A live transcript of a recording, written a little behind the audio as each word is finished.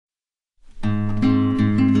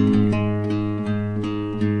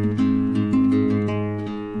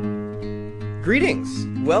Greetings!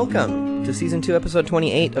 Welcome to Season 2, Episode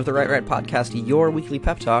 28 of the Write Right Podcast, your weekly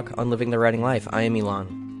pep talk on living the writing life. I am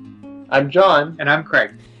Elon. I'm John. And I'm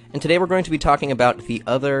Craig. And today we're going to be talking about the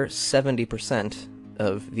other 70%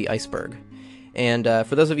 of the iceberg. And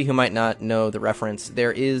for those of you who might not know the reference,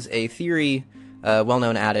 there is a theory,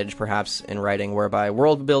 well-known adage perhaps in writing, whereby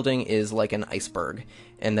world building is like an iceberg,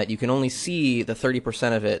 and that you can only see the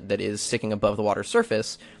 30% of it that is sticking above the water's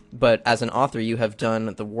surface, but as an author you have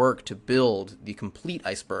done the work to build the complete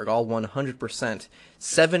iceberg, all 100%,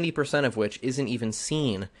 70% of which isn't even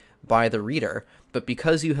seen by the reader. But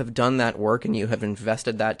because you have done that work and you have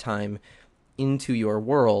invested that time into your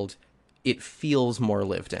world, it feels more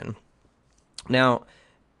lived in. Now,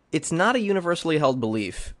 it's not a universally held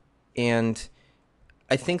belief, and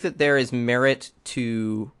I think that there is merit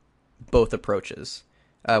to both approaches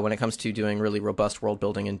when it comes to doing really robust world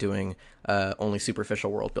building and doing only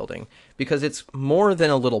superficial world building, because it's more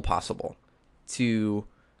than a little possible to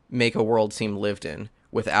make a world seem lived in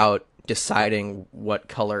without deciding what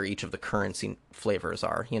color each of the currency flavors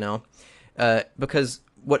are, you know? Because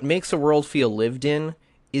what makes a world feel lived in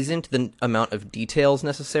isn't the amount of details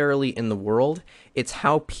necessarily in the world, it's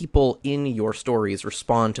how people in your stories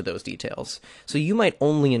respond to those details. So you might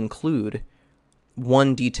only include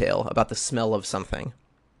one detail about the smell of something.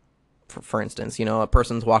 For instance, you know, a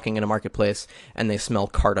person's walking in a marketplace and they smell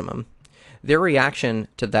cardamom. Their reaction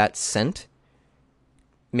to that scent,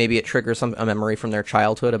 maybe it triggers a memory from their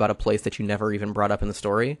childhood about a place that you never even brought up in the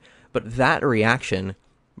story, but that reaction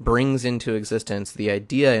brings into existence the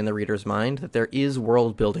idea in the reader's mind that there is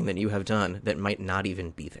world building that you have done that might not even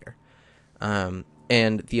be there.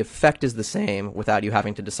 And the effect is the same without you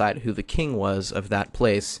having to decide who the king was of that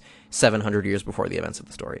place 700 years before the events of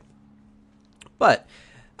the story. But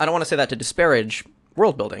I don't want to say that to disparage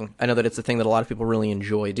world building. I know that it's a thing that a lot of people really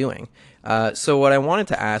enjoy doing. So what I wanted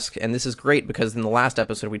to ask, and this is great because in the last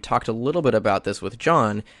episode we talked a little bit about this with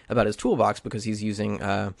John, about his toolbox, because he's using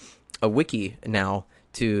a wiki now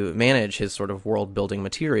to manage his sort of world building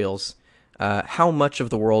materials. How much of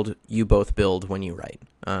the world you both build when you write?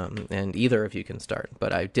 And either of you can start,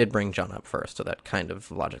 but I did bring John up first, so that kind of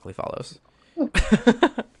logically follows.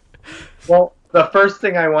 Well, the first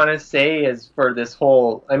thing I want to say is for this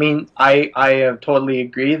whole, I totally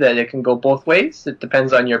agree that it can go both ways. It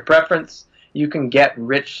depends on your preference. You can get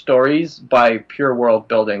rich stories by pure world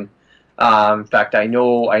building. In fact, I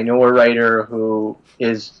know a writer who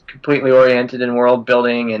is completely oriented in world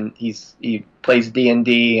building, and he plays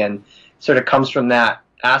D&D and sort of comes from that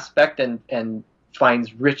aspect and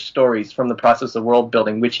finds rich stories from the process of world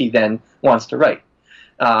building, which he then wants to write,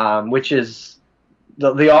 which is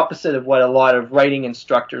the opposite of what a lot of writing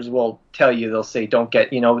instructors will tell you. They'll say, don't get,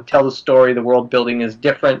 tell the story, the world building is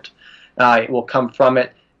different, it will come from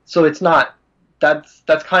it. So it's not, that's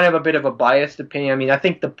kind of a bit of a biased opinion. I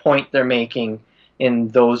think the point they're making in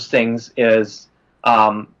those things is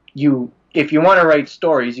if you want to write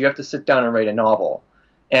stories, you have to sit down and write a novel.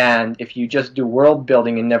 And if you just do world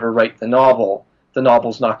building and never write the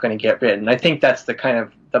novel's not going to get written. I think that's the kind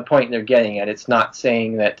of the point they're getting at. It's not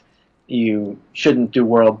saying that you shouldn't do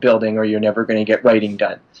world building or you're never going to get writing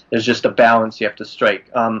done. There's just a balance you have to strike.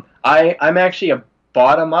 I'm actually a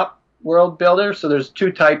bottom-up world builder, so there's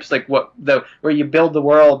two types, like where you build the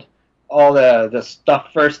world, all the stuff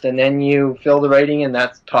first, and then you fill the writing, and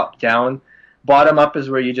that's top-down. Bottom-up is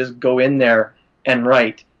where you just go in there and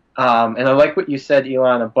write. And I like what you said,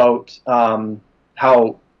 Elon, about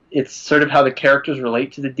how it's sort of how the characters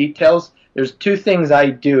relate to the details. There's two things I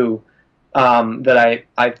do that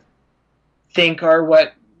I think are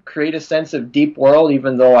what create a sense of deep world,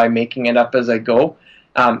 even though I'm making it up as I go.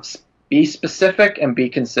 Be specific and be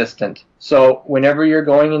consistent. So whenever you're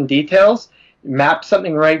going in details, map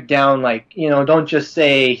something right down, like, don't just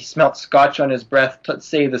say he smelt scotch on his breath,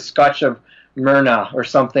 say the Scotch of Myrna or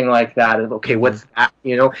something like that. Okay, what's that?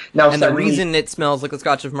 Now, and the reason it smells like the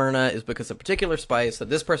Scotch of Myrna is because of a particular spice that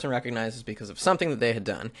this person recognizes because of something that they had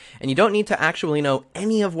done. And you don't need to actually know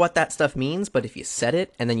any of what that stuff means, but if you said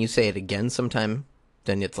it and then you say it again sometime,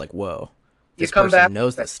 then it's like, whoa, this person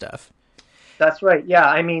knows this stuff. That's right.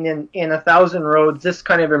 Yeah, in A Thousand Roads, this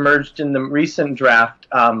kind of emerged in the recent draft.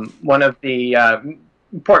 One of the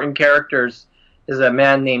important characters is a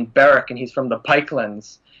man named Beric, and he's from the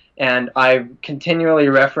Pikelands. And I'm continually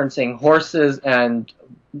referencing horses and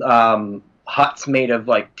huts made of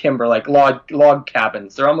like timber, like log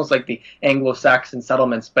cabins. They're almost like the Anglo-Saxon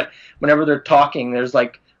settlements, but whenever they're talking, there's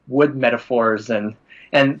like wood metaphors and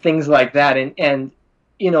things like that. And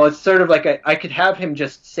it's sort of like I could have him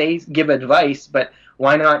just give advice, but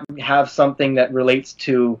why not have something that relates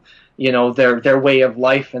to their way of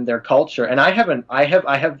life and their culture? And I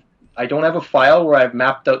have I don't have a file where I've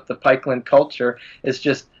mapped out the Pikeland culture. It's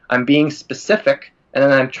just I'm being specific, and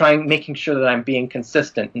then I'm making sure that I'm being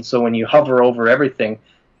consistent. And so when you hover over everything,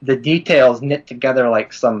 the details knit together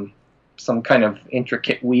like some kind of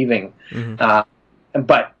intricate weaving.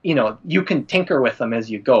 But you can tinker with them as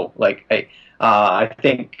you go. Like I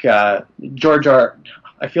think George R.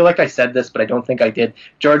 I feel like I said this, but I don't think I did.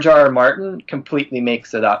 George R. R. Martin completely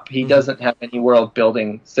makes it up. He doesn't have any world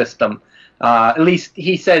building system. At least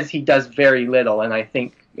he says he does very little, and I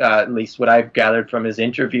think at least what I've gathered from his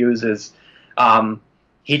interviews is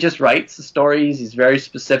he just writes the stories. He's very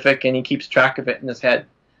specific, and he keeps track of it in his head.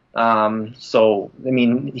 So, I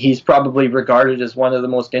mean, he's probably regarded as one of the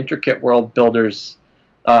most intricate world builders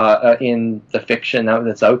in the fiction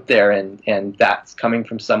that's out there, and that's coming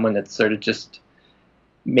from someone that's sort of just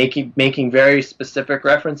making very specific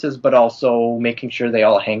references, but also making sure they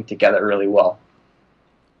all hang together really well.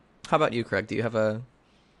 How about you, Craig? Do you have a...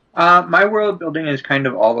 My world building is kind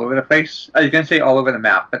of all over the place. I was going to say all over the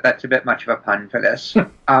map, but that's a bit much of a pun for this.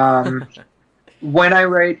 When I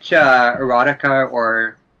write erotica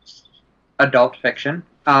or adult fiction,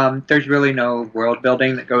 there's really no world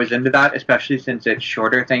building that goes into that, especially since it's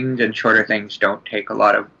shorter things, and shorter things don't take a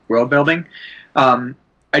lot of world building.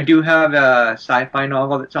 I do have a sci-fi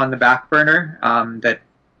novel that's on the back burner that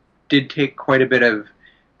did take quite a bit of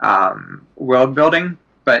world building,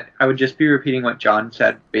 but I would just be repeating what John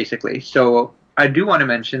said, basically. So I do want to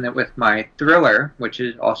mention that with my thriller, which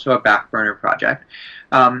is also a back burner project,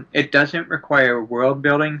 it doesn't require world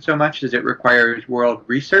building so much as it requires world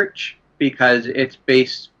research, because it's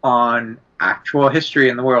based on actual history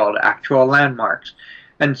in the world, actual landmarks.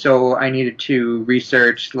 And so I needed to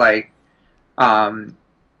research, like,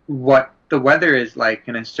 what the weather is like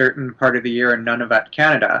in a certain part of the year in Nunavut,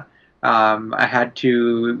 Canada. I had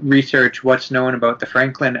to research what's known about the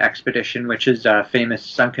Franklin expedition, which is a famous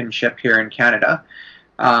sunken ship here in Canada.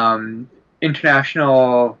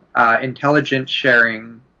 International intelligence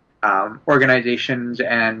sharing organizations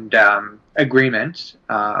and agreements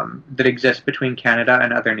that exist between Canada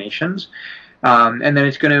and other nations. And then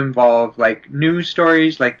it's going to involve like news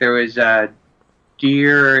stories, like there was a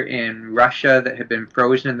deer in Russia that had been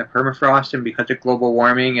frozen in the permafrost, and because of global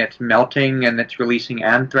warming it's melting and it's releasing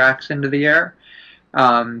anthrax into the air.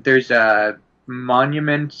 There's a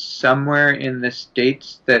monument somewhere in the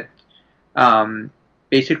States that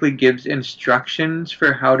basically gives instructions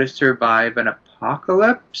for how to survive an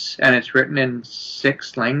apocalypse, and it's written in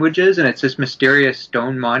 6 languages, and it's this mysterious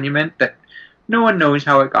stone monument that no one knows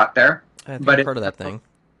how it got there. I think I've heard of that thing.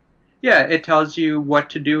 Yeah, it tells you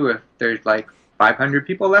what to do if there's like 500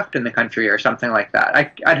 people left in the country or something like that.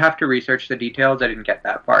 I'd have to research the details. I didn't get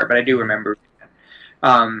that far, but I do remember.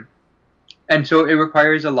 And so it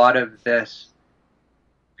requires a lot of this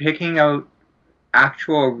picking out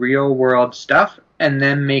actual real world stuff and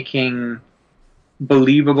then making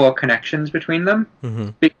believable connections between them.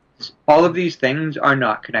 Because all of these things are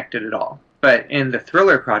not connected at all. But in the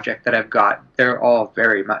thriller project that I've got, they're all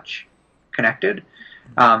very much connected.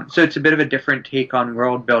 So it's a bit of a different take on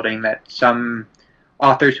world building that some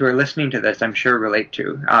authors who are listening to this, I'm sure, relate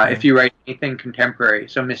to. If you write anything contemporary,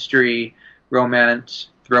 so mystery, romance,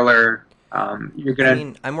 thriller, you're going to... I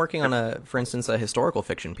mean, I'm working on, for instance, a historical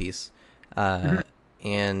fiction piece,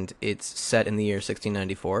 and it's set in the year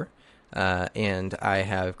 1694, and I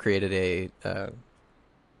have created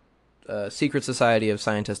a secret society of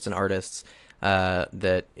scientists and artists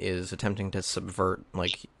that is attempting to subvert,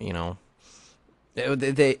 like,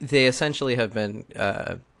 they essentially have been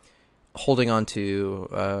holding on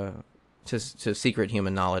to secret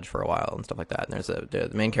human knowledge for a while and stuff like that. And there's the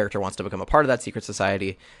main character wants to become a part of that secret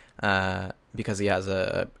society because he has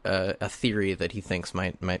a theory that he thinks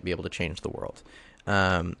might be able to change the world.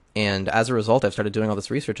 And as a result, I've started doing all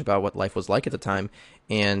this research about what life was like at the time,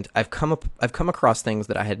 and I've come across things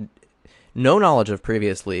that I had no knowledge of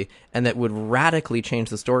previously, and that would radically change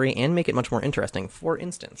the story and make it much more interesting. For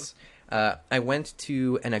instance, I went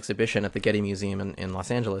to an exhibition at the Getty Museum in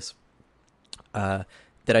Los Angeles that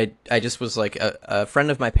I just was like, a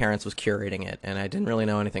friend of my parents was curating it, and I didn't really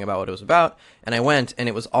know anything about what it was about, and I went, and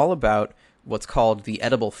it was all about what's called the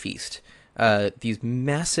edible feast. These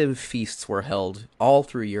massive feasts were held all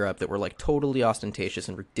through Europe that were like totally ostentatious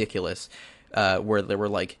and ridiculous, where there were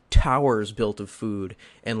like towers built of food,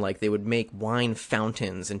 and like they would make wine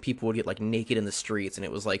fountains, and people would get like naked in the streets, and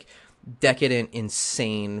it was like decadent,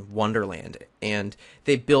 insane wonderland. And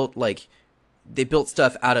they built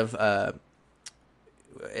stuff out of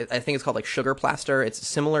I think it's called like sugar plaster. It's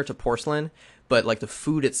similar to porcelain, but like the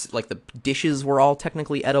food, it's like the dishes were all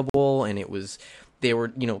technically edible, and it was they were,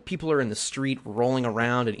 people are in the street rolling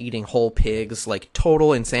around and eating whole pigs, like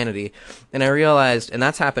total insanity. And I realized, and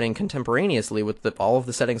that's happening contemporaneously with all of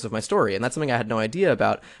the settings of my story, and that's something I had no idea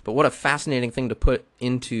about, but what a fascinating thing to put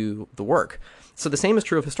into the work. So the same is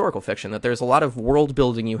true of historical fiction, that there's a lot of world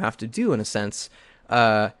building you have to do, in a sense,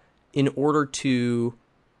 in order to,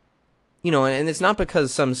 and it's not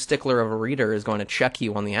because some stickler of a reader is going to check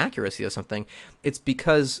you on the accuracy of something. It's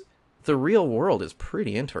because the real world is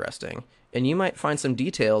pretty interesting, and you might find some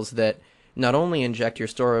details that not only inject your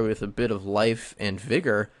story with a bit of life and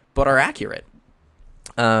vigor, but are accurate.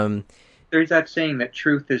 There's that saying that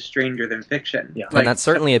truth is stranger than fiction. Yeah. And that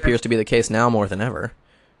certainly appears to be the case now more than ever.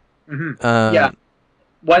 Mm-hmm. Yeah.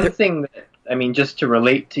 One thing that, just to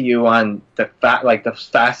relate to you on the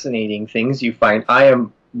fascinating things you find, I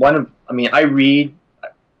read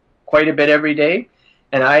quite a bit every day,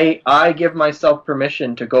 and I give myself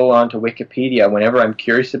permission to go onto Wikipedia whenever I'm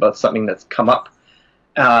curious about something that's come up.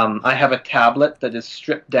 I have a tablet that is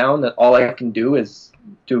stripped down that all I can do is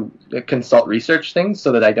consult research things,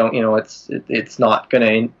 so that I don't, it's not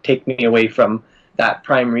going to take me away from that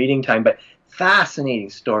prime reading time. But fascinating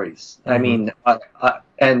stories. Mm-hmm.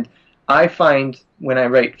 And I find when I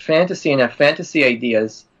write fantasy and have fantasy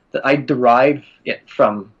ideas that I derive it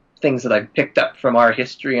from things that I've picked up from our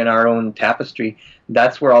history and our own tapestry.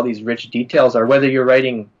 That's where all these rich details are, whether you're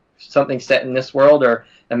writing something set in this world or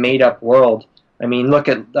a made-up world. Look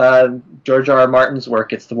at George R.R. Martin's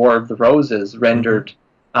work. It's the War of the Roses, rendered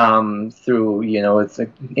through, it's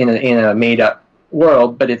in a made-up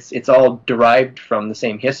world, but it's all derived from the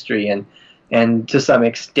same history. And to some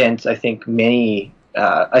extent, I think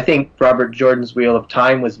I think Robert Jordan's Wheel of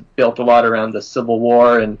Time was built a lot around the Civil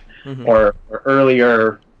War and or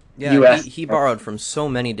earlier U.S. He borrowed from so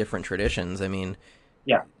many different traditions.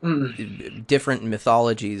 Yeah. Different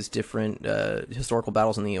mythologies, different historical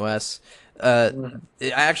battles in the U.S.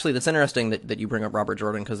 Actually, that's interesting that you bring up Robert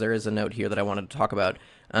Jordan, because there is a note here that I wanted to talk about.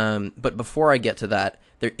 But before I get to that,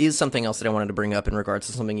 there is something else that I wanted to bring up in regards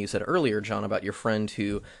to something you said earlier, John, about your friend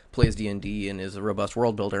who plays D&D and is a robust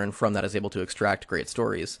world builder, and from that is able to extract great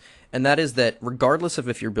stories. And that is that regardless of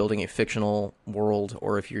if you're building a fictional world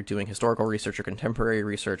or if you're doing historical research or contemporary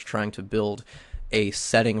research trying to build a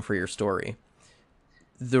setting for your story,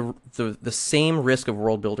 the same risk of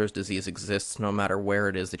world builder's disease exists no matter where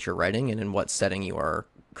it is that you're writing and in what setting you are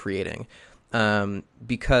creating.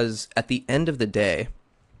 Because at the end of the day,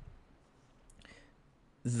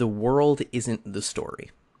 the world isn't the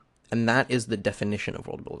story. And that is the definition of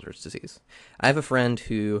world builder's disease. I have a friend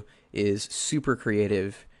who is super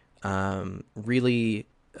creative, really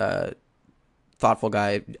thoughtful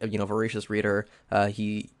guy, voracious reader.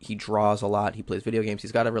 He draws a lot. He plays video games.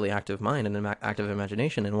 He's got a really active mind and an active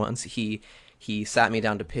imagination. And once he sat me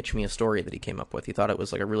down to pitch me a story that he came up with. He thought it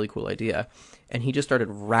was like a really cool idea, and he just started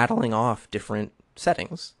rattling off different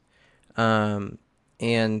settings, and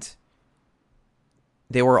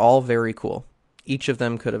they were all very cool. Each of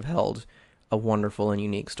them could have held a wonderful and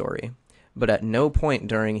unique story, but at no point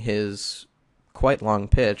during his quite long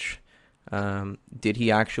pitch did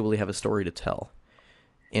he actually have a story to tell.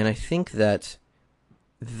 And I think that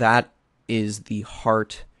is the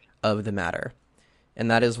heart of the matter.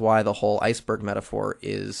 And that is why the whole iceberg metaphor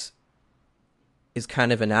is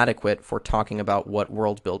kind of inadequate for talking about what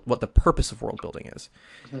the purpose of world building is.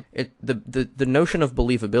 Mm-hmm. The notion of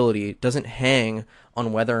believability doesn't hang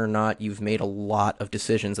on whether or not you've made a lot of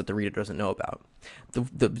decisions that the reader doesn't know about.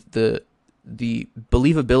 The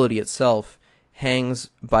believability itself hangs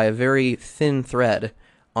by a very thin thread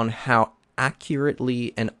on how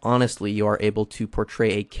accurately and honestly you are able to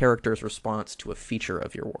portray a character's response to a feature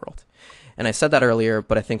of your world. And I said that earlier,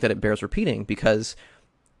 but I think that it bears repeating, because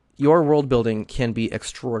your world building can be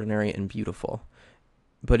extraordinary and beautiful.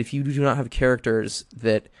 But if you do not have characters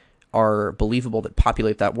that are believable, that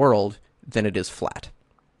populate that world, then it is flat.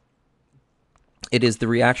 It is the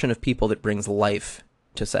reaction of people that brings life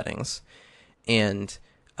to settings. And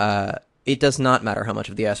it does not matter how much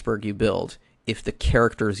of the iceberg you build if the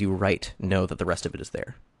characters you write know that the rest of it is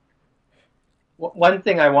there. One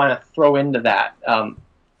thing I want to throw into that,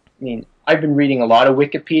 I've been reading a lot of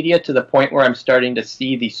Wikipedia to the point where I'm starting to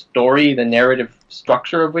see the narrative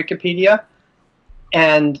structure of Wikipedia.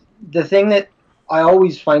 And the thing that I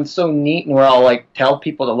always find so neat, and where I'll tell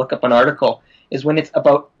people to look up an article, is when it's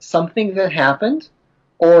about something that happened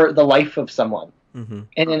or the life of someone. Mm-hmm.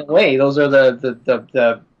 And in a way, those are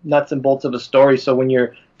the nuts and bolts of a story. So when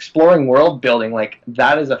you're exploring world building,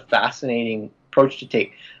 that is a fascinating approach to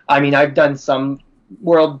take. I've done some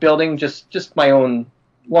world building, just my own,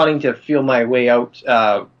 wanting to feel my way out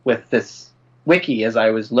with this wiki as I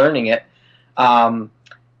was learning it.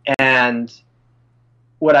 And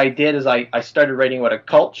what I did is I started writing about a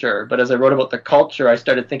culture, but as I wrote about the culture, I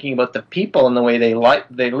started thinking about the people and the way they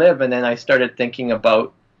live, and then I started thinking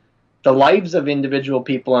about the lives of individual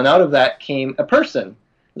people, and out of that came a person,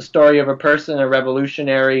 the story of a person, a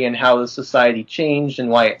revolutionary, and how the society changed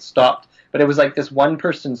and why it stopped. But it was like this one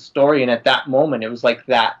person's story, and at that moment, it was like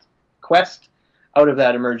that quest. Out of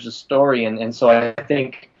that emerged a story, and so I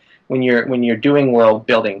think when you're doing world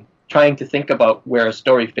building, trying to think about where a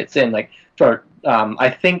story fits in, like for I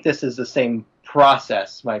think this is the same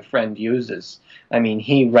process my friend uses. I mean,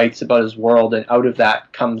 he writes about his world, and out of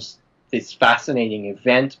that comes this fascinating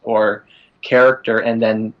event or character, and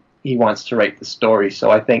then he wants to write the story. So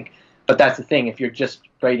I think, but that's the thing, if you're just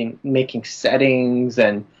writing, making settings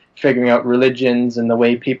and figuring out religions and the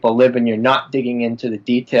way people live, and you're not digging into the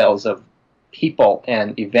details of people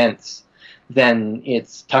and events, then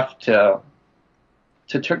it's tough to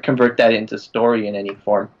convert that into story in any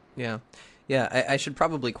form. Yeah, yeah. I should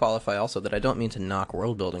probably qualify also that I don't mean to knock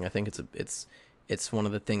world building. I think it's one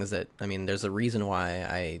of the things that, I mean, there's a reason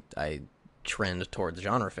why I trend towards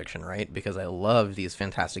genre fiction, right? Because I love these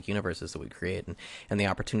fantastic universes that we create, and the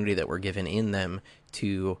opportunity that we're given in them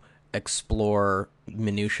to explore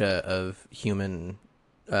minutia of human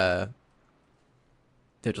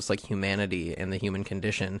they're just like humanity and the human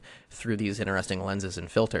condition through these interesting lenses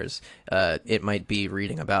and filters. It might be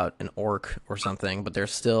reading about an orc or something, but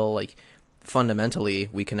there's still, like, fundamentally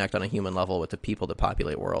we connect on a human level with the people that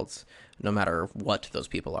populate worlds, no matter what those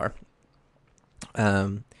people are.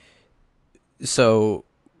 So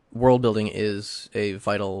world building is a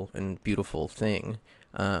vital and beautiful thing,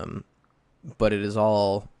 but it is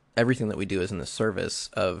all, everything that we do is in the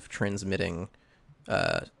service of transmitting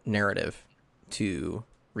narrative to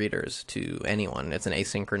readers, to anyone. It's an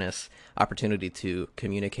asynchronous opportunity to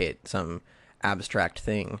communicate some abstract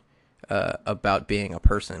thing about being a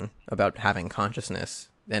person, about having consciousness.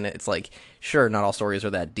 And it's like, sure, not all stories are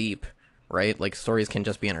that deep, right? Like, stories can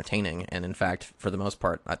just be entertaining, and in fact, for the most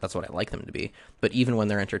part, that's what I like them to be. But even when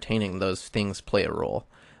they're entertaining, those things play a role.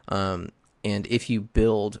 And if you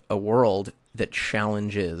build a world that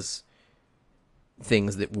challenges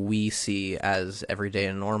things that we see as everyday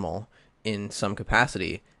and normal in some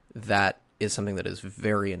capacity, that is something that is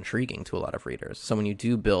very intriguing to a lot of readers. So when you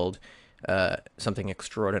do build something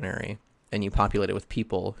extraordinary and you populate it with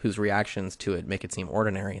people whose reactions to it make it seem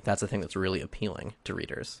ordinary, that's the thing that's really appealing to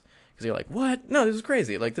readers. Because you're like, what? No, this is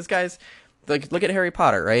crazy. Like, this guy's, like, look at Harry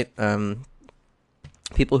Potter, right?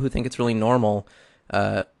 People who think it's really normal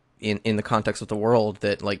in the context of the world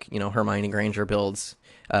that, like, you know, Hermione Granger builds,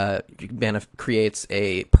 creates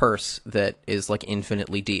a purse that is, like,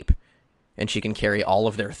 infinitely deep, and she can carry all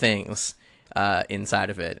of their things inside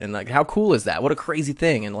of it. And, like, how cool is that? What a crazy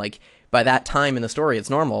thing. And, like, by that time in the story, it's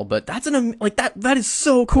normal, but that's that is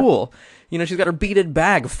so cool. You know, she's got her beaded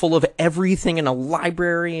bag full of everything in a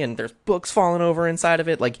library, and there's books falling over inside of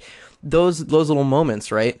it. Like, those little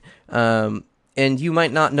moments, right? And you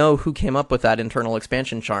might not know who came up with that internal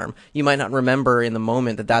expansion charm. You might not remember in the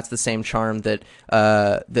moment that that's the same charm that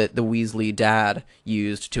that the Weasley dad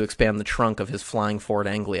used to expand the trunk of his flying Ford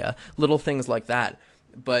Anglia. Little things like that.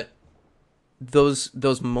 But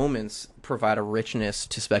those moments provide a richness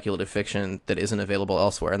to speculative fiction that isn't available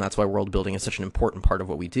elsewhere, and that's why world building is such an important part of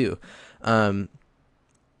what we do. But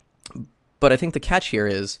I think the catch here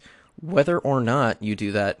is whether or not you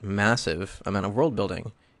do that massive amount of world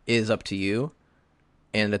building is up to you.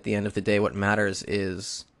 And at the end of the day, what matters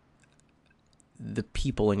is the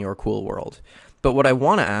people in your cool world. But what I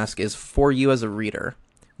want to ask is, for you as a reader,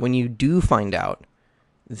 when you do find out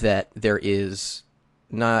that there is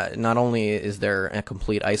not only is there a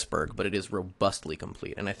complete iceberg, but it is robustly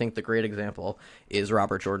complete. And I think the great example is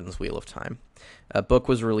Robert Jordan's Wheel of Time. A book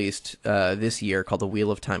was released this year called The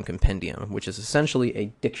Wheel of Time Compendium, which is essentially a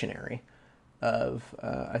dictionary of,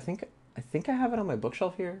 I think I have it on my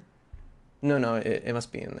bookshelf here. No, it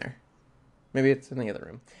must be in there. Maybe it's in the other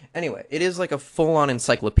room. Anyway, it is like a full-on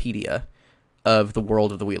encyclopedia of the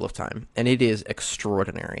world of the Wheel of Time, and it is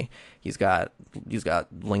extraordinary. He's got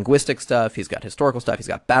linguistic stuff, he's got historical stuff, he's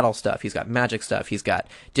got battle stuff, he's got magic stuff, he's got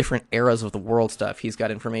different eras of the world stuff, he's got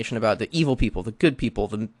information about the evil people, the good people,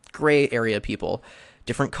 the gray area people,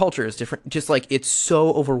 different cultures, just like, it's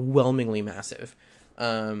so overwhelmingly massive.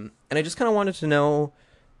 And I just kind of wanted to know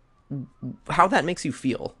how that makes you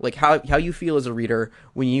feel, like how you feel as a reader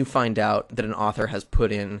when you find out that an author has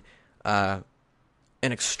put in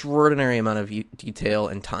an extraordinary amount of detail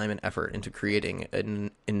and time and effort into creating an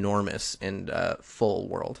enormous and full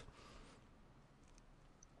world.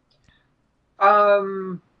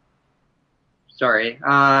 Sorry.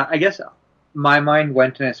 I guess my mind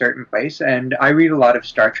went in a certain place, and I read a lot of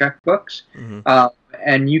Star Trek books. Mm-hmm.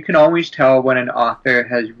 And you can always tell when an author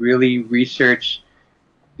has really researched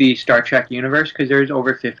the Star Trek universe, because there's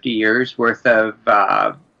over 50 years worth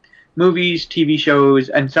of movies, TV shows,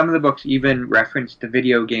 and some of the books even reference the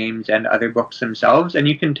video games and other books themselves, and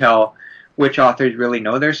you can tell which authors really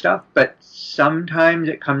know their stuff, but sometimes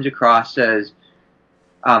it comes across as,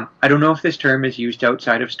 I don't know if this term is used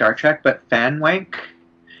outside of Star Trek, but fan wank.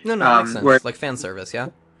 No, it makes sense. Like fan service, yeah?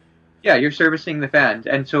 Yeah, you're servicing the fans.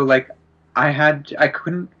 And so, like, I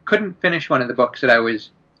couldn't finish one of the books that I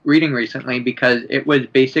was reading recently because it was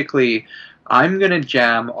basically, I'm going to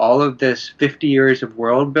jam all of this 50 years of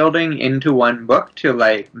world building into one book to,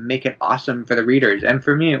 like, make it awesome for the readers. And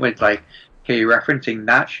for me, it was like, okay, you're referencing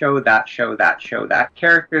that show, that show, that show, that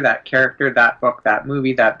character, that book, that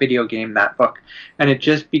movie, that video game, that book. And it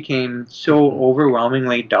just became so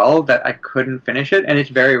overwhelmingly dull that I couldn't finish it. And it's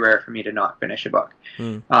very rare for me to not finish a book.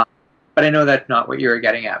 But I know that's not what you were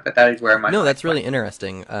getting at, but that is where my... No, that's really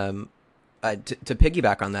interesting. To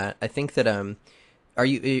piggyback on that, I think that... Are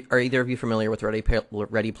either of you familiar with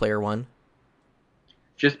Ready Player One?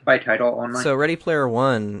 Just by title only. So Ready Player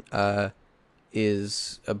One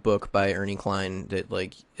is a book by Ernie Klein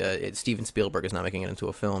that Steven Spielberg is now making it into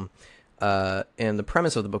a film, and the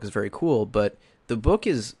premise of the book is very cool. But the book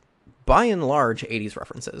is by and large 80s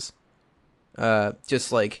references,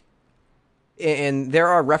 just like, and there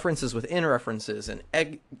are references within references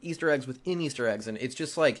and Easter eggs within Easter eggs, and it's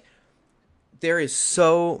just like, there is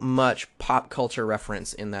so much pop culture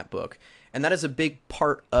reference in that book. And that is a big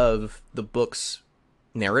part of the book's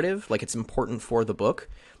narrative. Like, it's important for the book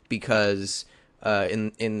because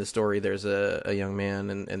in the story there's a young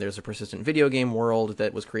man and there's a persistent video game world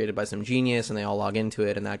that was created by some genius, and they all log into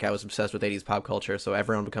it, and that guy was obsessed with 80s pop culture, so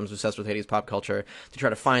everyone becomes obsessed with 80s pop culture to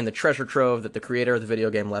try to find the treasure trove that the creator of the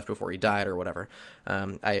video game left before he died or whatever.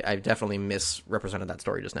 I definitely misrepresented that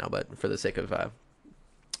story just now, but for the sake of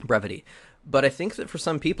brevity. But I think that for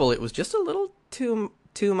some people, it was just a little too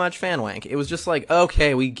much fan wank. It was just like,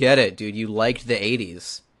 okay, we get it, dude. You liked the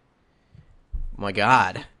 80s. My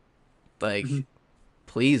God. Like,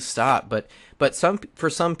 please stop. But for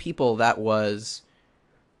some people, that was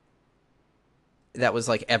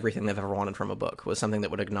like everything they've ever wanted from a book, was something that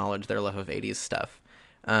would acknowledge their love of 80s stuff.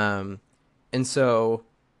 And so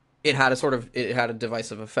it had a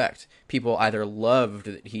divisive effect. People either loved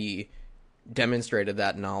that he demonstrated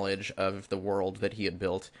that knowledge of the world that he had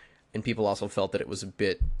built, and people also felt that it was a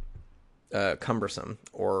bit cumbersome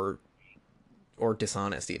or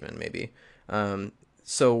dishonest even, maybe.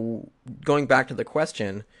 So going back to the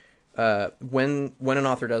question, when an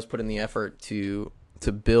author does put in the effort to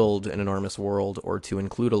build an enormous world or to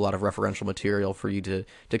include a lot of referential material for you to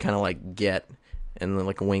kind of like get and then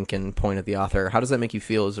like wink and point at the author, how does that make you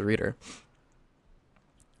feel as a reader?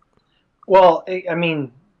 Well, I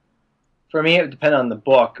mean, for me, it would depend on the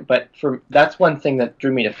book, but that's one thing that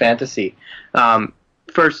drew me to fantasy.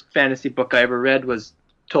 First fantasy book I ever read was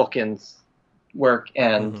Tolkien's work,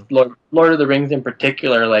 and Lord of the Rings in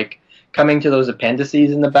particular, like, coming to those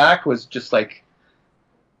appendices in the back was just like,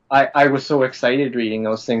 I was so excited reading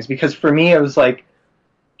those things, because for me it was like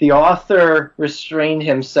the author restrained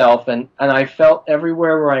himself, and I felt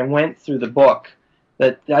everywhere where I went through the book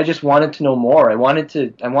that I just wanted to know more. I wanted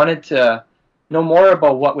to know more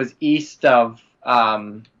about what was east of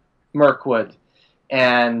Mirkwood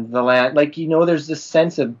and the land. Like, there's this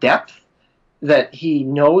sense of depth that he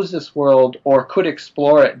knows this world or could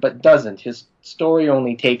explore it, but doesn't. His story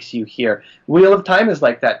only takes you here. Wheel of Time is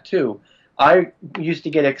like that too. I used to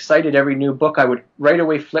get excited every new book. I would right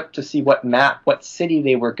away flip to see what city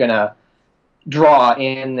they were gonna draw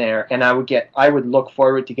in there, and I would look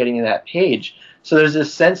forward to getting to that page. So there's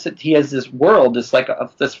this sense that he has this world, this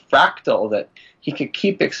fractal that he could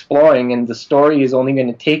keep exploring, and the story is only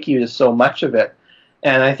going to take you to so much of it.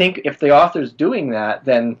 And I think if the author's doing that,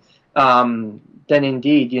 then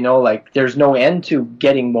indeed, there's no end to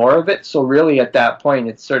getting more of it. So really, at that point,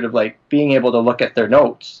 it's sort of like being able to look at their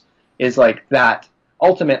notes is like that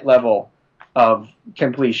ultimate level of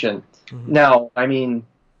completion. Now, I mean,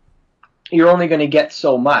 you're only going to get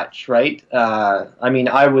so much, right?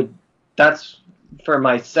 That's for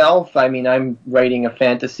myself. I mean, I'm writing a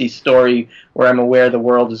fantasy story where I'm aware the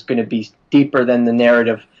world is going to be deeper than the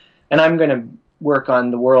narrative, and I'm going to work on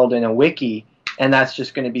the world in a wiki, and that's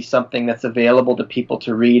just going to be something that's available to people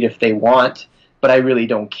to read if they want, but I really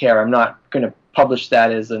don't care. I'm not going to publish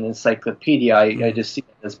that as an encyclopedia. I just see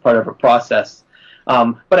it as part of a process.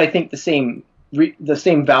 But I think the same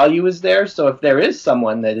value is there, so if there is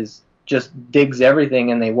someone that just digs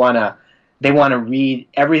everything and they want to read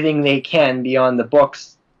everything they can beyond the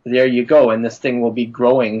books, there you go, and this thing will be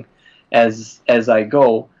growing as I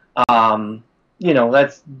go.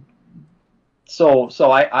 that's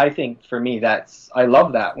I think for me I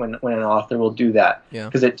love that when an author will do that, Yeah.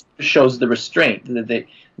 because it shows the restraint that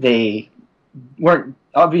they weren't,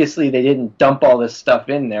 obviously they didn't dump all this stuff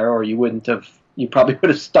in there, or you probably would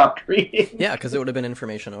have stopped reading. Yeah, because it would have been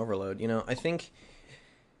information overload. I think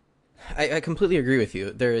I completely agree with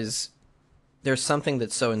you. There's something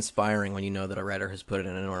that's so inspiring when you know that a writer has put in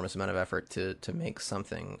an enormous amount of effort to make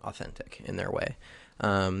something authentic in their way.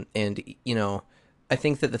 And I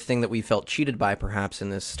think that the thing that we felt cheated by, perhaps,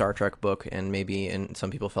 in this Star Trek book, and maybe in some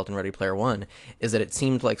people felt in Ready Player One, is that it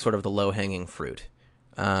seemed like sort of the low-hanging fruit.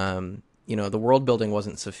 The world building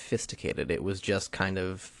wasn't sophisticated; it was just kind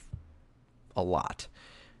of a lot.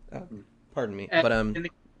 Pardon me, And but in the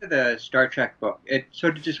case of the Star Trek book, it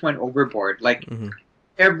sort of just went overboard. Like mhm.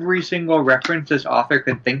 every single reference this author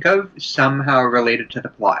could think of somehow related to the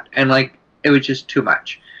plot, and like it was just too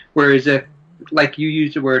much. Whereas if, like you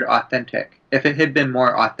used the word authentic, if it had been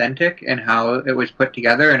more authentic in how it was put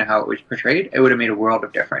together and how it was portrayed, it would have made a world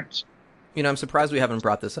of difference. I'm surprised we haven't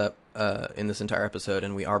brought this up in this entire episode,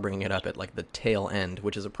 and we are bringing it up at like the tail end,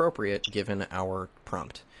 which is appropriate given our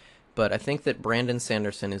prompt. But I think that Brandon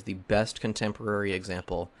Sanderson is the best contemporary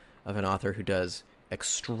example of an author who does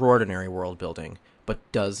extraordinary world building, but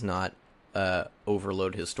does not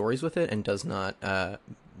overload his stories with it, and does not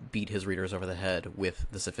beat his readers over the head with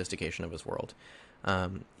the sophistication of his world.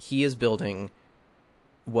 He is building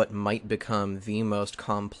what might become the most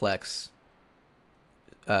complex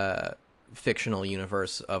fictional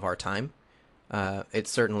universe of our time. It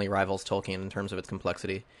certainly rivals Tolkien in terms of its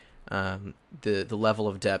complexity. The level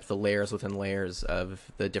of depth, the layers within layers of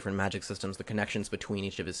the different magic systems, the connections between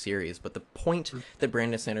each of his series. But the point that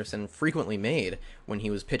Brandon Sanderson frequently made when he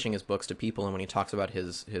was pitching his books to people, and when he talks about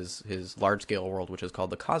his large-scale world, which is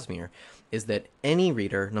called the Cosmere, is that any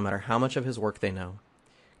reader, no matter how much of his work they know,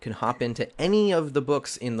 can hop into any of the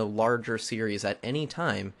books in the larger series at any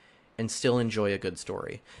time and still enjoy a good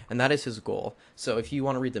story. And that is his goal. So if you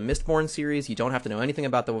want to read the Mistborn series, you don't have to know anything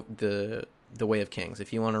about the Way of Kings.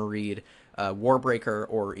 If you want to read Warbreaker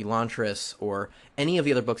or Elantris or any of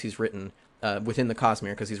the other books he's written within the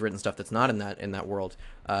Cosmere, because he's written stuff that's not in that world,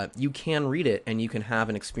 you can read it and you can have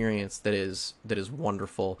an experience that is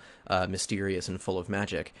wonderful, mysterious, and full of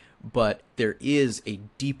magic. But there is a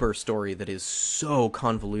deeper story that is so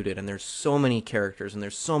convoluted, and there's so many characters, and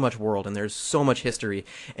there's so much world, and there's so much history,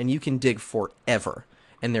 and you can dig forever,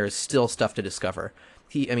 and there is still stuff to discover.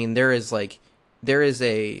 There is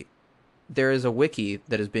a wiki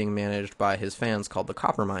that is being managed by his fans called the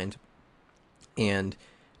Coppermind, and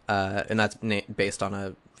that's based on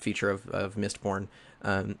a feature of Mistborn.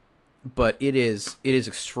 But it is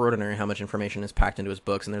extraordinary how much information is packed into his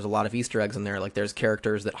books, and there's a lot of Easter eggs in there. Like, there's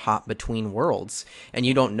characters that hop between worlds, and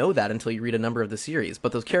you don't know that until you read a number of the series.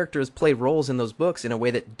 But those characters play roles in those books in a way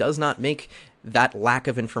that does not make that lack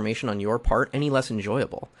of information on your part any less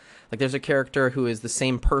enjoyable. Like, there's a character who is the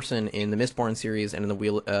same person in the Mistborn series and in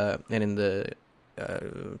the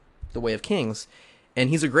Way of Kings, and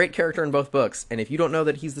he's a great character in both books. And if you don't know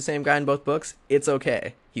that he's the same guy in both books, it's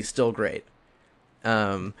okay. He's still great.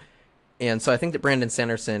 And so I think that Brandon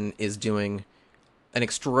Sanderson is doing an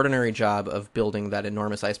extraordinary job of building that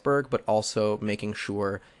enormous iceberg, but also making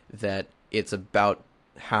sure that it's about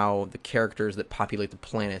how the characters that populate the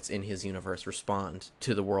planets in his universe respond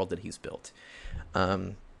to the world that he's built.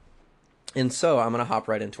 And so I'm going to hop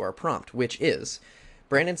right into our prompt, which is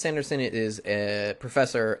Brandon Sanderson is a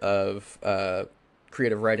professor of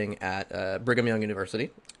creative writing at Brigham Young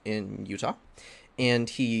University in Utah. And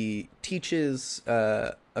he teaches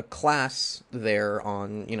a class there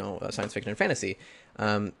on, science fiction and fantasy.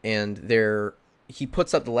 And he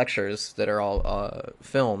puts up the lectures that are all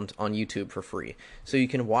filmed on YouTube for free. So you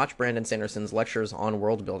can watch Brandon Sanderson's lectures on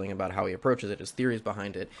world building, about how he approaches it, his theories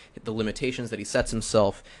behind it, the limitations that he sets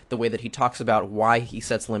himself, the way that he talks about why he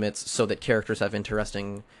sets limits so that characters have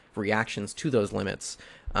interesting reactions to those limits.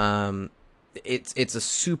 It's a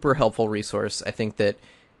super helpful resource. I think that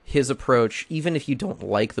his approach, even if you don't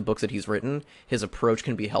like the books that he's written, his approach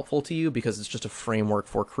can be helpful to you because it's just a framework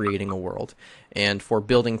for creating a world and for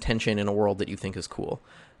building tension in a world that you think is cool.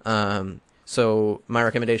 So my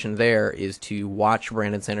recommendation there is to watch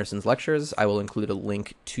Brandon Sanderson's lectures. I will include a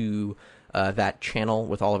link to that channel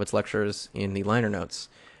with all of its lectures in the liner notes.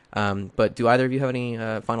 But do either of you have any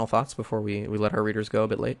final thoughts before we let our readers go a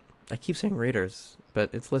bit late? I keep saying readers, but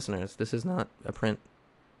it's listeners. This is not a print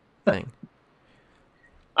thing.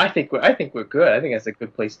 I think we're good. I think that's a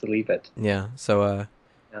good place to leave it. Yeah. So,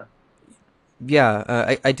 I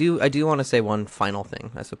do want to say one final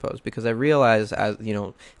thing, I suppose, because I realize, as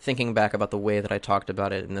thinking back about the way that I talked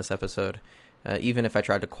about it in this episode, even if I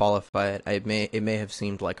tried to qualify it, it may have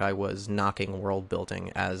seemed like I was knocking world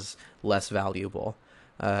building as less valuable.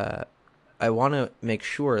 I want to make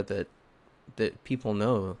sure that people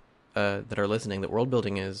know that are listening that world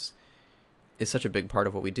building is such a big part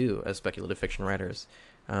of what we do as speculative fiction writers.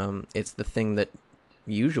 It's the thing that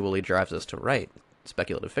usually drives us to write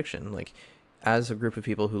speculative fiction. Like, as a group of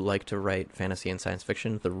people who like to write fantasy and science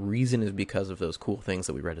fiction, the reason is because of those cool things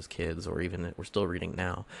that we read as kids, or even that we're still reading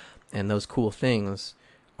now. And those cool things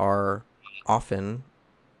are often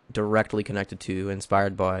directly connected to,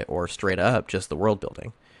 inspired by, or straight up just the world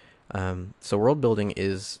building. So world building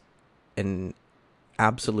is an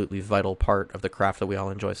absolutely vital part of the craft that we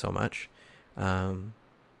all enjoy so much.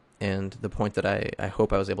 And the point that I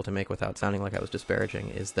hope I was able to make without sounding like I was disparaging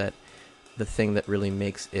is that the thing that really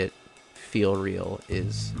makes it feel real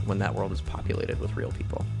is when that world is populated with real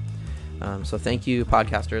people. So thank you,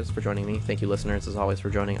 podcasters, for joining me. Thank you, listeners, as always, for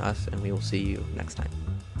joining us, and we will see you next time.